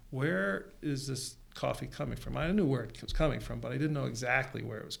 of where is this coffee coming from? I knew where it was coming from, but I didn't know exactly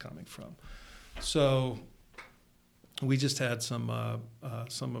where it was coming from. So we just had some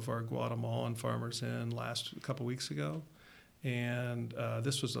of our Guatemalan farmers in a couple weeks ago, and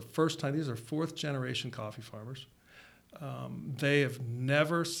this was the first time. These are 4th generation coffee farmers. They have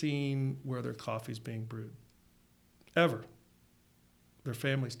never seen where their coffee is being brewed. Ever. Their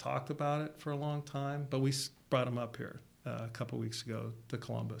families talked about it for a long time, but we brought them up here a couple weeks ago to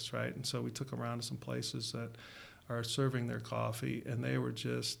Columbus, right? And so we took them around to some places that are serving their coffee, and they were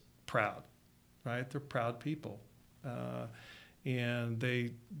just proud, right? They're proud people. And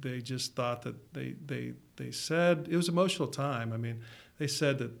they just thought that they said, it was an emotional time. I mean, they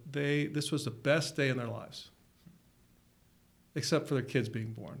said that this was the best day in their lives. Except for their kids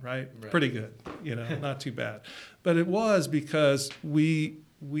being born, right? Pretty good, you know, not too bad. But it was because we're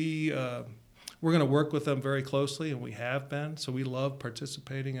going to work with them very closely, and we have been. So we love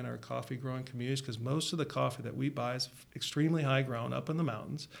participating in our coffee growing communities because most of the coffee that we buy is extremely high grown up in the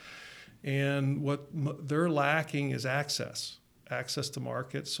mountains. And what they're lacking is access to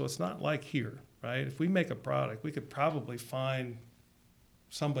markets. So it's not like here, right? If we make a product, we could probably find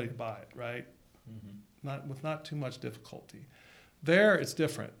somebody to buy it, right? Mm-hmm. With not too much difficulty. There, it's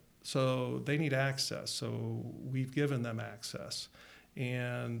different. So they need access. So we've given them access.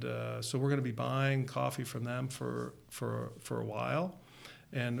 And so we're going to be buying coffee from them for a while,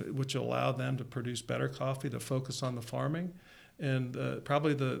 and which will allow them to produce better coffee, to focus on the farming. And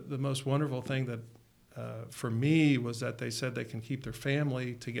probably the most wonderful thing that for me was that they said they can keep their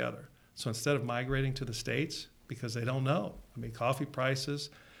family together. So instead of migrating to the States, because they don't know, I mean, coffee prices,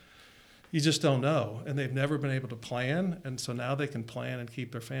 you just don't know. And they've never been able to plan. And so now they can plan and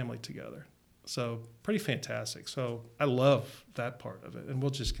keep their family together. So pretty fantastic. So I love that part of it. And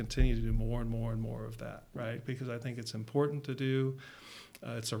we'll just continue to do more and more and more of that, right? Because I think it's important to do.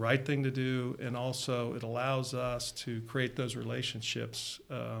 It's the right thing to do. And also it allows us to create those relationships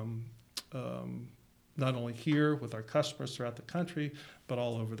not only here with our customers throughout the country, but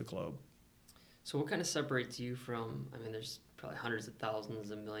all over the globe. So what kind of separates you from, I mean, there's probably hundreds of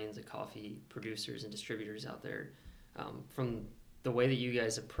thousands and millions of coffee producers and distributors out there, from the way that you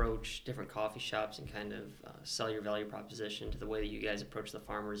guys approach different coffee shops and kind of sell your value proposition to the way that you guys approach the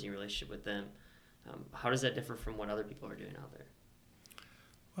farmers and your relationship with them. How does that differ from what other people are doing out there?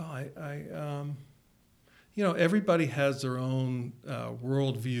 Well, everybody has their own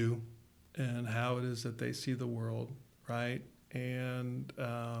worldview and how it is that they see the world, right? And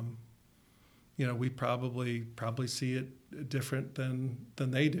we probably see it different than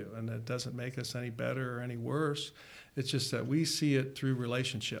they do, and it doesn't make us any better or any worse. It's just that we see it through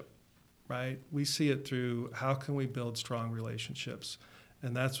relationship, right? We see it through how can we build strong relationships,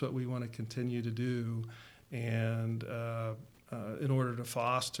 and that's what we want to continue to do. And in order to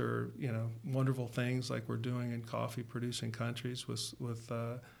foster, wonderful things like we're doing in coffee-producing countries with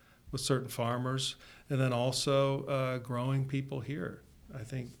certain farmers, and then also growing people here. I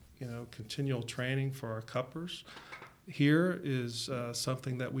think continual training for our cuppers here is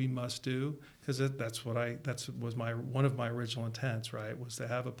something that we must do, because that's was one of my original intents, right? Was to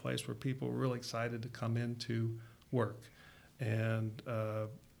have a place where people were really excited to come into work, and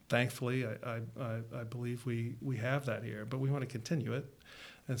thankfully, I believe we have that here, but we want to continue it.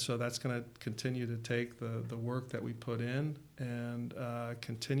 And so that's going to continue to take the work that we put in and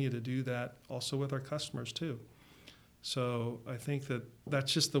continue to do that also with our customers too. So I think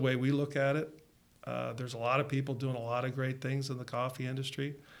that's just the way we look at it. There's a lot of people doing a lot of great things in the coffee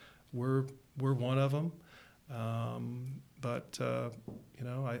industry. We're one of them. But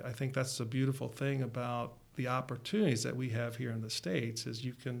I think that's the beautiful thing about the opportunities that we have here in the States is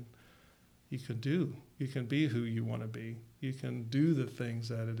you can be who you want to be. You can do the things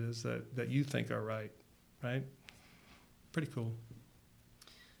that it is that you think are right? Pretty cool.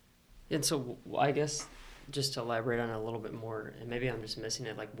 And so I guess just to elaborate on it a little bit more, and maybe I'm just missing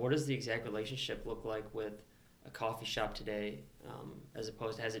it, like what does the exact relationship look like with a coffee shop today, as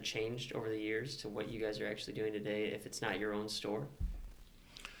opposed to, has it changed over the years to what you guys are actually doing today if it's not your own store?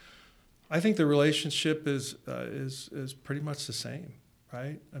 I think the relationship is pretty much the same,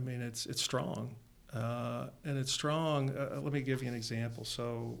 right? I mean, it's strong, and it's strong. Let me give you an example.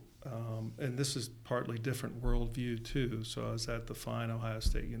 So, and this is partly different worldview too. So I was at the fine Ohio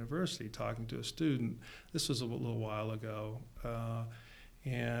State University talking to a student. This was a little while ago,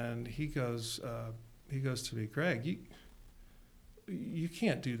 and he goes to me, Greg, you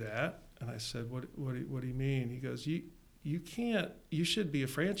can't do that. And I said, what do you mean? He goes, you can't. You should be a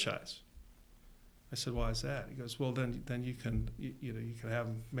franchise. I said, why is that? He goes, well, then you can you can have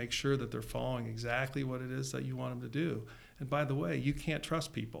them make sure that they're following exactly what it is that you want them to do. And by the way, you can't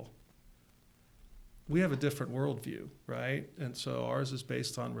trust people. We have a different worldview, right? And so ours is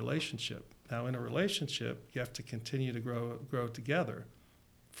based on relationship. Now, in a relationship, you have to continue to grow together.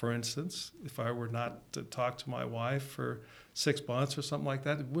 For instance, if I were not to talk to my wife for 6 months or something like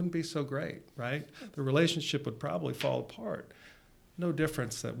that, it wouldn't be so great, right? The relationship would probably fall apart. No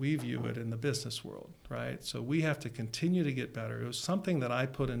difference that we view it in the business world, right? So we have to continue to get better. It was something that I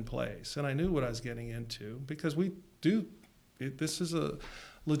put in place, and I knew what I was getting into because this is a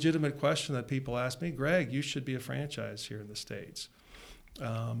legitimate question that people ask me. Greg, you should be a franchise here in the States,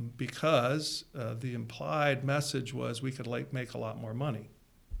 because the implied message was we could make a lot more money.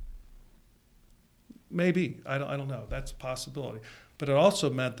 Maybe, I don't know. That's a possibility. But it also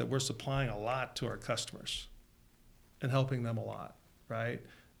meant that we're supplying a lot to our customers and helping them a lot, right?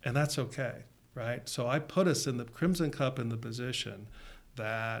 And that's okay, right? So I put us in the Crimson Cup in the position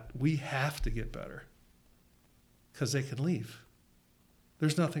that we have to get better because they can leave.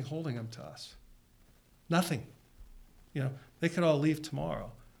 There's nothing holding them to us. Nothing. They could all leave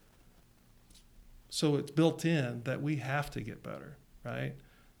tomorrow. So it's built in that we have to get better, right?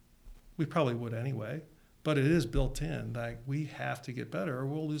 We probably would anyway, but it is built in that we have to get better or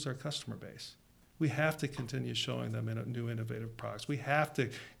we'll lose our customer base. We have to continue showing them new innovative products. We have to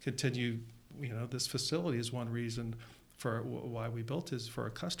continue, this facility is one reason why we built is for our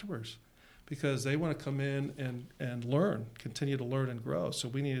customers, because they want to come in and learn, continue to learn and grow. So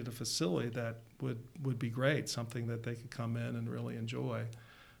we needed a facility that would be great, something that they could come in and really enjoy.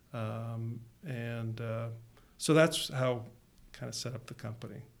 So that's how kind of set up the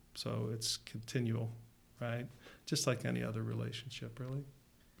company. So it's continual, right? Just like any other relationship, really,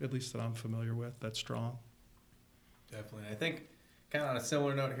 at least that I'm familiar with, that's strong. Definitely. I think kind of on a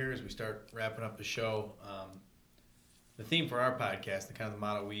similar note here as we start wrapping up the show, the theme for our podcast, the kind of the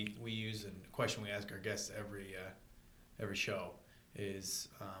motto we use and the question we ask our guests every show is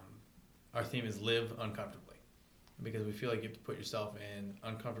our theme is live uncomfortably, because we feel like you have to put yourself in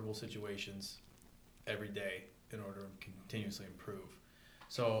uncomfortable situations every day in order to continuously improve.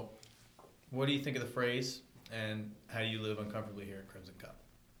 So what do you think of the phrase, and how do you live uncomfortably here at Crimson Cup?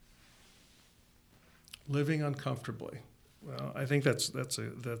 Living uncomfortably. Well, I think that's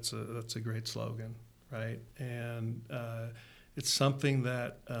a great slogan, right? And it's something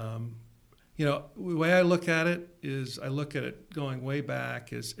that the way I look at it is I look at it going way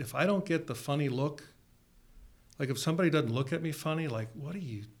back is if I don't get the funny look, like if somebody doesn't look at me funny, like, what are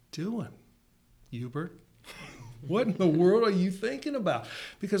you doing, Hubert? What in the world are you thinking about?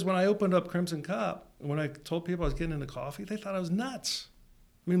 Because when I opened up Crimson Cup, when I told people I was getting into coffee, they thought I was nuts.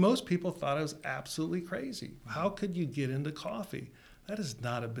 I mean, most people thought I was absolutely crazy. How could you get into coffee? That is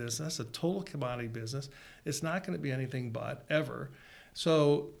not a business, a total commodity business. It's not going to be anything but, ever.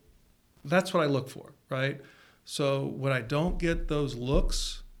 So that's what I look for, right? So when I don't get those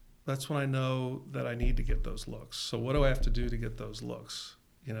looks, that's when I know that I need to get those looks. So what do I have to do to get those looks?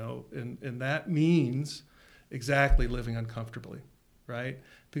 And that means exactly living uncomfortably, right?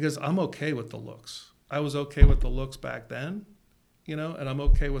 Because I'm okay with the looks. I was okay with the looks back then, and I'm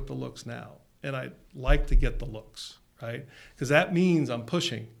okay with the looks now. And I like to get the looks, right? Because that means I'm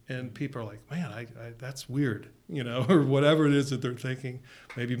pushing, and people are like, man, I that's weird, or whatever it is that they're thinking.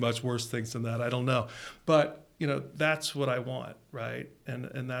 Maybe much worse things than that, I don't know. But, that's what I want, right?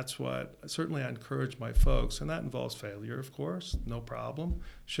 And that's what certainly I encourage my folks, and that involves failure, of course, no problem,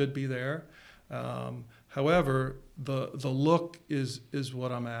 should be there. However, the look is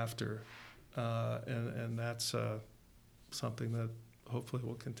what I'm after, and that's something that hopefully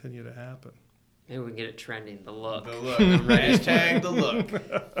will continue to happen. Maybe we can get it trending, the look. The look. Hashtag the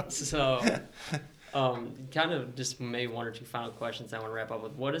look. So, kind of just maybe one or two final questions I want to wrap up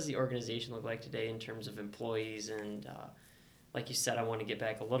with. What does the organization look like today in terms of employees? And like you said, I want to get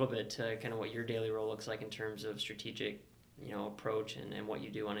back a little bit to kind of what your daily role looks like in terms of strategic approach and what you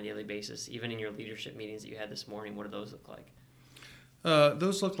do on a daily basis. Even in your leadership meetings that you had this morning, what do those look like?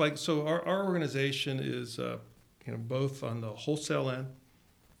 Those look like, so our organization is both on the wholesale end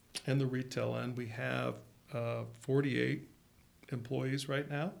and the retail end. We have 48 employees right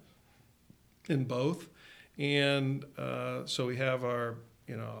now in both. And so we have our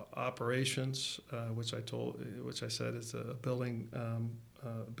operations, which I said is a building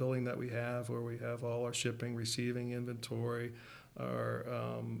that we have where we have all our shipping, receiving, inventory,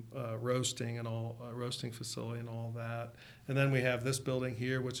 our roasting and all roasting facility and all that. And then we have this building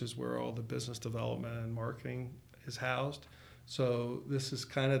here, which is where all the business development and marketing is housed. So this is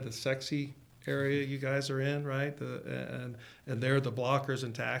kind of the sexy area you guys are in, right? And they're the blockers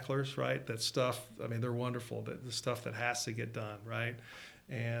and tacklers, right? That stuff, I mean, they're wonderful. The stuff that has to get done, right?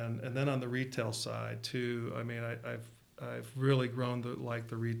 And then on the retail side too, I mean, I've really grown to like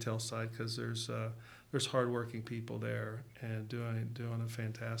the retail side because there's hardworking people there and doing a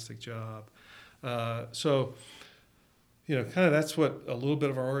fantastic job. So, kind of that's what a little bit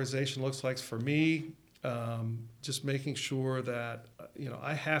of our organization looks like for me. Just making sure that,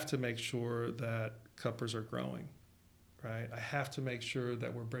 I have to make sure that Cuppers are growing, right? I have to make sure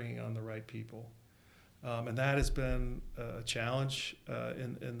that we're bringing on the right people. And that has been a challenge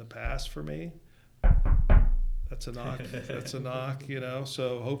in the past for me. That's a knock. That's a knock,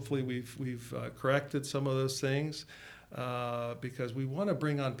 So hopefully we've corrected some of those things because we want to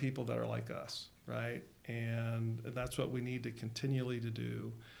bring on people that are like us, right? And that's what we need to continually to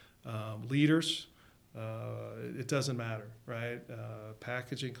do. Leaders. It doesn't matter, right?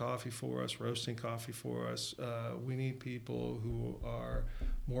 Packaging coffee for us, roasting coffee for us. We need people who are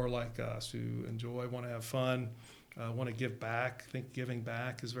more like us, who enjoy, want to have fun, want to give back. I think giving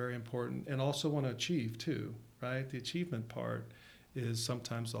back is very important, and also want to achieve too, right? The achievement part is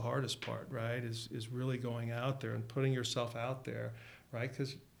sometimes the hardest part, right? Is really going out there and putting yourself out there, right?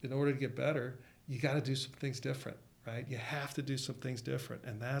 Because in order to get better, you got to do some things different. Right, you have to do some things different,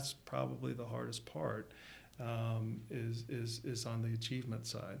 and that's probably the hardest part. Is on the achievement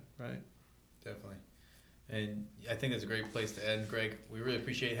side, right? Definitely, and I think that's a great place to end, Greg. We really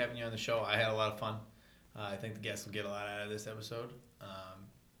appreciate having you on the show. I had a lot of fun. I think the guests will get a lot out of this episode.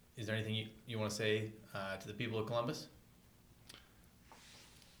 Is there anything you want to say to the people of Columbus?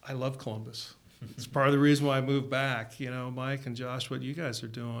 I love Columbus. It's part of the reason why I moved back. You know, Mike and Josh, what you guys are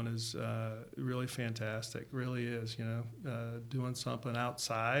doing is really fantastic. Really is. You know, doing something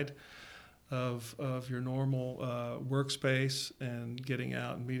outside of your normal workspace and getting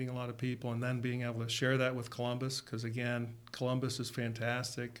out and meeting a lot of people, and then being able to share that with Columbus. Because again, Columbus is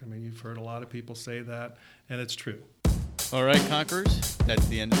fantastic. I mean, you've heard a lot of people say that, and it's true. All right, Conquerors, that's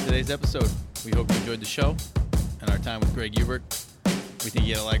the end of today's episode. We hope you enjoyed the show and our time with Greg Hubert. We think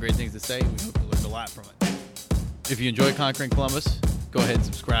you had a lot of great things to say. We hope you learned a lot from it. If you enjoy Conquering Columbus, go ahead and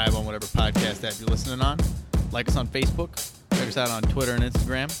subscribe on whatever podcast app you're listening on. Like us on Facebook. Check us out on Twitter and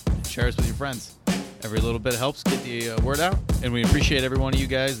Instagram. And share us with your friends. Every little bit helps get the word out. And we appreciate every one of you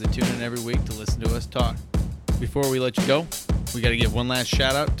guys that tune in every week to listen to us talk. Before we let you go, we got to give one last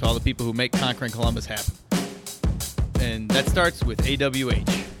shout out to all the people who make Conquering Columbus happen. And that starts with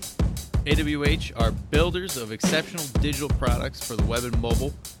AWH. AWH are builders of exceptional digital products for the web and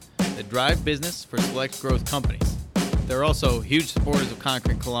mobile that drive business for select growth companies. They're also huge supporters of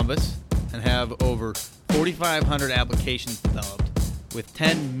Conquering Columbus and have over 4,500 applications developed, with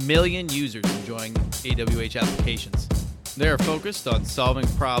 10 million users enjoying AWH applications. They are focused on solving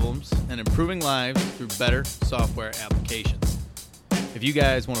problems and improving lives through better software applications. If you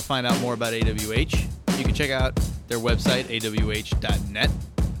guys want to find out more about AWH, you can check out their website, awh.net,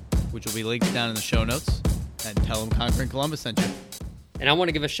 which will be linked down in the show notes, and tell them Conquering Columbus sent you. And I want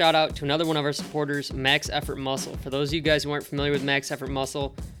to give a shout out to another one of our supporters, Max Effort Muscle. For those of you guys who aren't familiar with Max Effort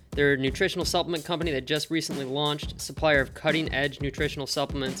Muscle, they're a nutritional supplement company that just recently launched, supplier of cutting-edge nutritional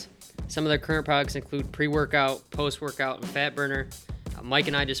supplements. Some of their current products include pre-workout, post-workout, and fat burner. Mike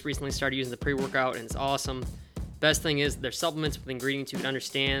and I just recently started using the pre-workout, and it's awesome. Best thing is they're supplements with ingredients you can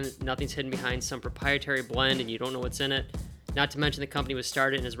understand. Nothing's hidden behind some proprietary blend, and you don't know what's in it. Not to mention the company was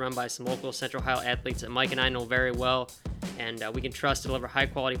started and is run by some local Central Ohio athletes that Mike and I know very well, and we can trust to deliver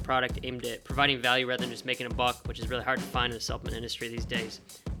high-quality product aimed at providing value rather than just making a buck, which is really hard to find in the supplement industry these days.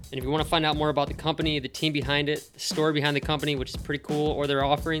 And if you want to find out more about the company, the team behind it, the story behind the company, which is pretty cool, or their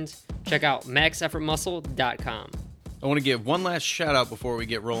offerings, check out maxeffortmuscle.com. I want to give one last shout out before we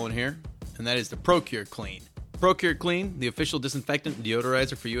get rolling here, and that is the Procure Clean. Procure Clean, the official disinfectant and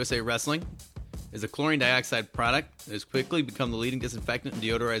deodorizer for USA Wrestling, is a chlorine dioxide product that has quickly become the leading disinfectant and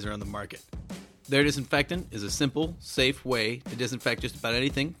deodorizer on the market. Their disinfectant is a simple, safe way to disinfect just about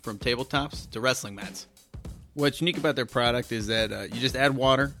anything from tabletops to wrestling mats. What's unique about their product is that you just add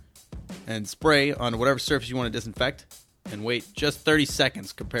water and spray on whatever surface you want to disinfect and wait just 30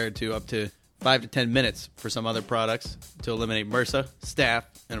 seconds compared to up to 5 to 10 minutes for some other products to eliminate MRSA, staph,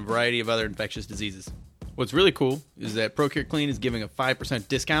 and a variety of other infectious diseases. What's really cool is that Procure Clean is giving a 5%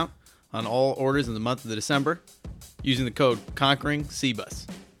 discount on all orders in the month of December using the code ConqueringCBUS.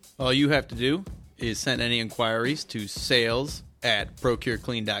 All you have to do is send any inquiries to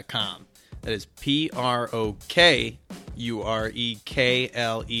sales@procureclean.com. That is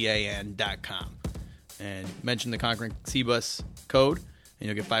PROKUREKLEAN.com. And mention the Conquering CBUS code, and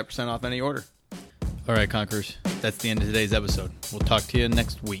you'll get 5% off any order. All right, Conquerors, that's the end of today's episode. We'll talk to you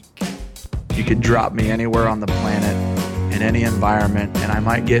next week. You could drop me anywhere on the planet, in any environment, and I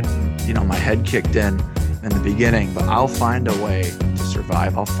might get, my head kicked in the beginning, but I'll find a way to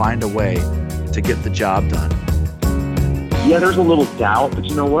survive. I'll find a way to get the job done. Yeah, there's a little doubt, but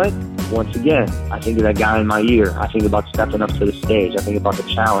you know what? Once again, I think of that guy in my ear. I think about stepping up to the stage. I think about the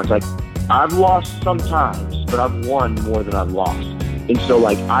challenge. Like, I've lost sometimes, but I've won more than I've lost. And so,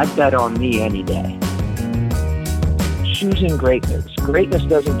 I bet on me any day. Choosing greatness. Greatness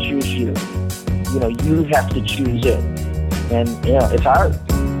doesn't choose you. You have to choose it. And, it's hard.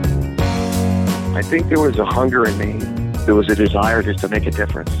 I think there was a hunger in me. There was a desire just to make a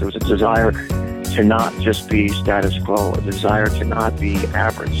difference. There was a desire to not just be status quo, a desire to not be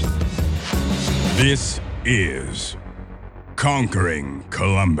average. This is Conquering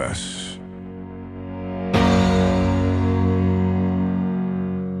Columbus.